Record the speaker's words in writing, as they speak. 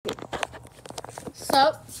what's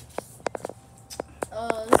up? This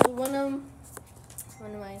is one of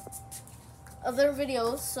my other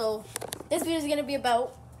videos. So this video is gonna be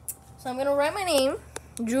about. So I'm gonna write my name,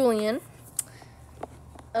 Julian,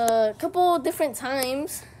 a couple different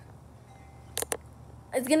times.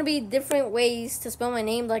 It's gonna be different ways to spell my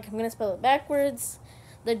name. Like I'm gonna spell it backwards,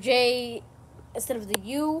 the J instead of the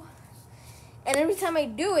U. And every time I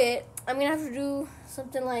do it, I'm gonna have to do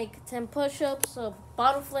something like 10 push-ups, a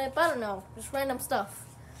bottle flip, I don't know, just random stuff.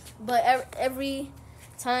 But every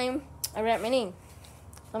time I write my name.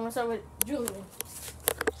 So I'm gonna start with Julian.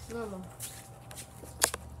 Normal.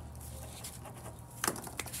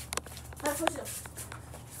 5 push-ups.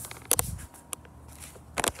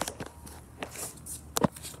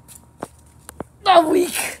 A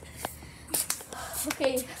week.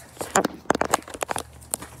 Okay.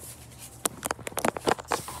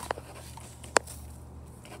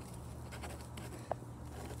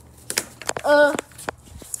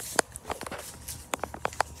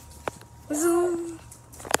 Zoom.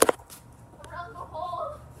 Around the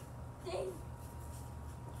hole. Dang.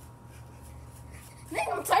 Dang,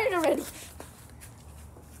 I'm tired already.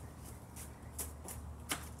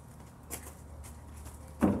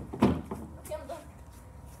 Okay, I'm done.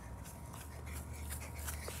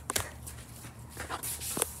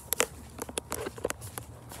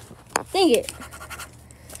 Dang it.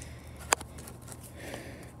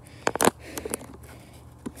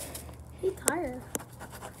 He's tired.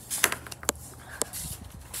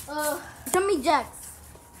 Jumping jacks.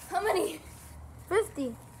 How many?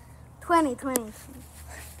 50. 20. 2, 3,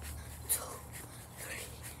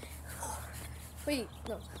 4. Wait,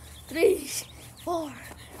 no. 3, 4,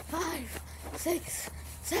 5, 6,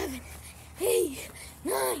 7, 8,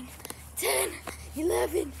 9, 10,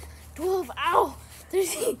 11, 12, ow!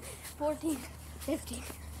 13, 14, 15,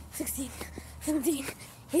 16, 17,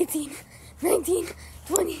 18, 19,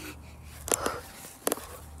 20.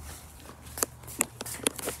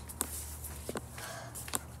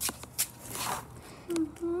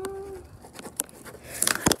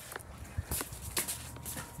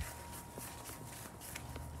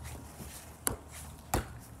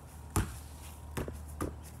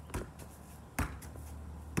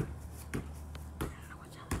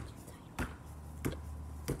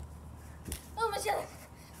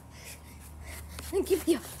 Thank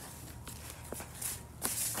you.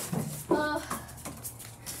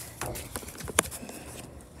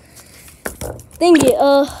 Thank you.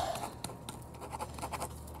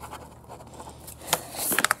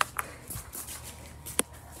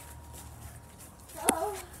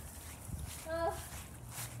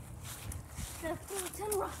 That's 10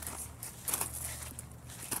 rocks.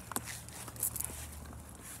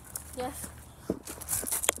 Yes.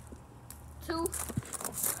 2,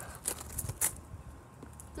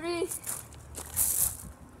 3,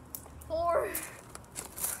 4,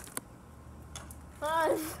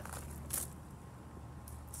 5,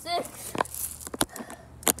 6,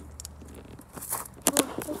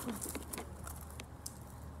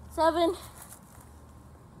 7,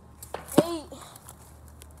 8,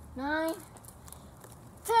 9,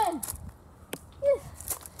 10. Yes.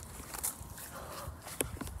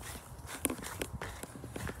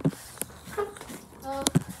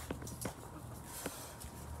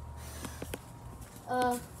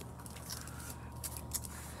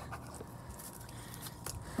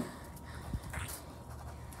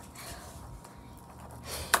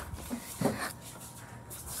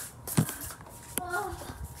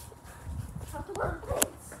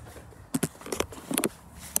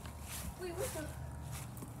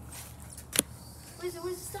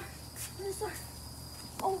 Where's the star? Where's the star?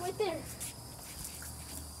 Oh, right there.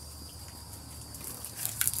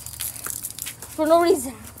 For no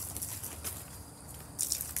reason.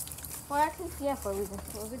 Well, actually, yeah, for a reason.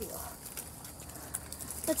 For a video.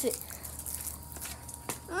 That's it.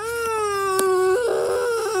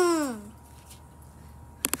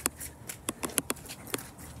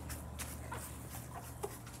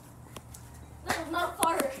 That was not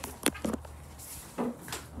far.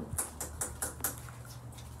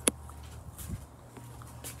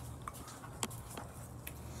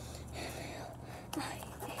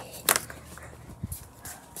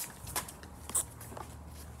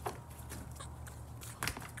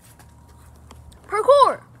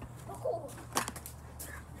 Parkour.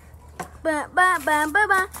 Bam bam bam bam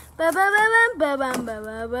bam bam bam bam bam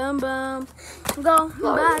bam bam bam. Go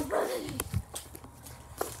back.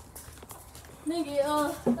 Nigga,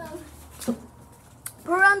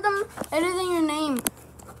 Put random editing your name.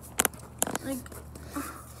 Like.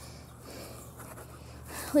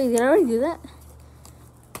 wait, did I already do that?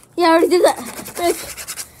 Yeah, I already did that. Like,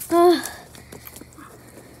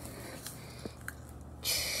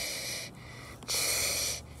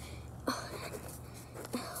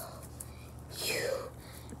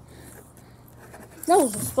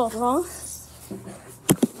 spelled wrong.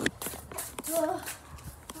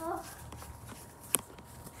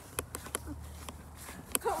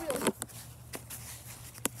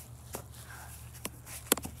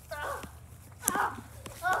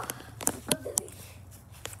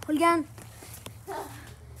 Again.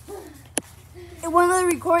 It went on the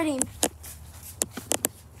recording.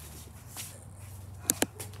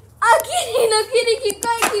 I'm kidding, keep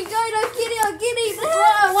going, I'm kidding.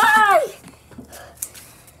 Why?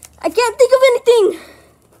 I can't think of anything.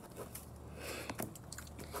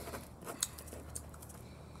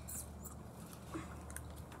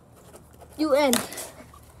 You end.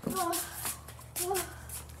 Now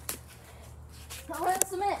we're in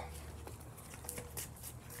cement.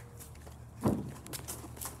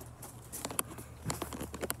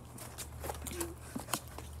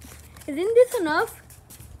 Isn't this enough?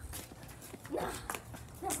 No,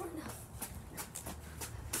 never enough.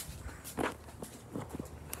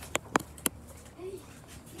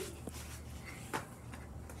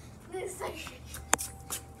 This section.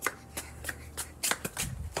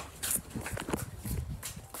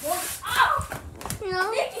 Ow! You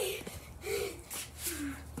know? Nikki!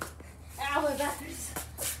 Ow, my back hurts.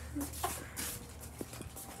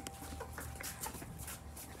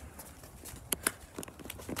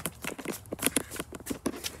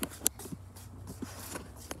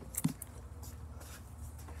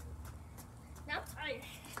 Now I'm tired.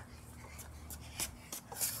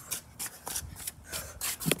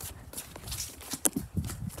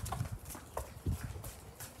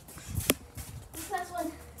 This last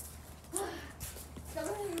one.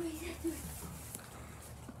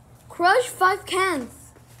 Crush 5 cans.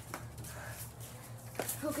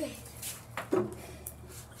 Okay.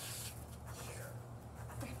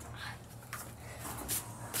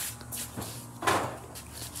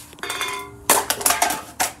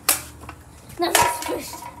 Now that's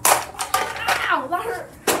squished. Ow, that hurt.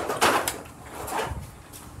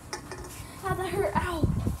 Ow, that hurt. Ow.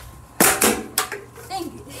 Dang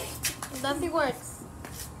it. Nothing works.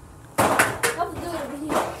 I'll do it over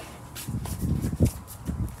here.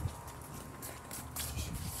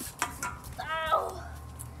 Ow.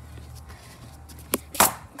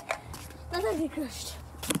 Now that'd be crushed.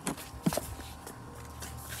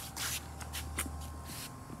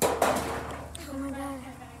 Oh my god.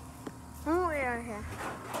 Oh, we are here.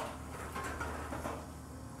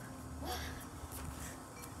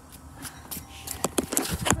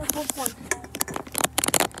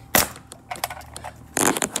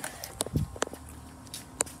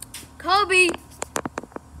 Kobe.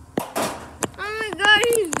 Oh my god,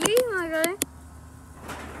 he's beating my guy.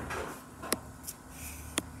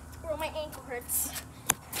 Bro, my ankle hurts.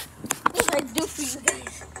 What did I do for you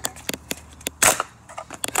guys?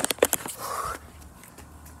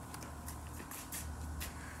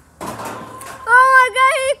 Oh my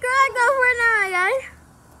god, he cracked over now, my guy.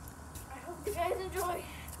 I hope you guys enjoy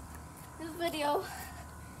this video.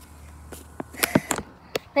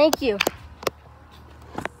 Thank you.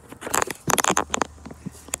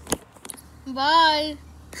 Bye.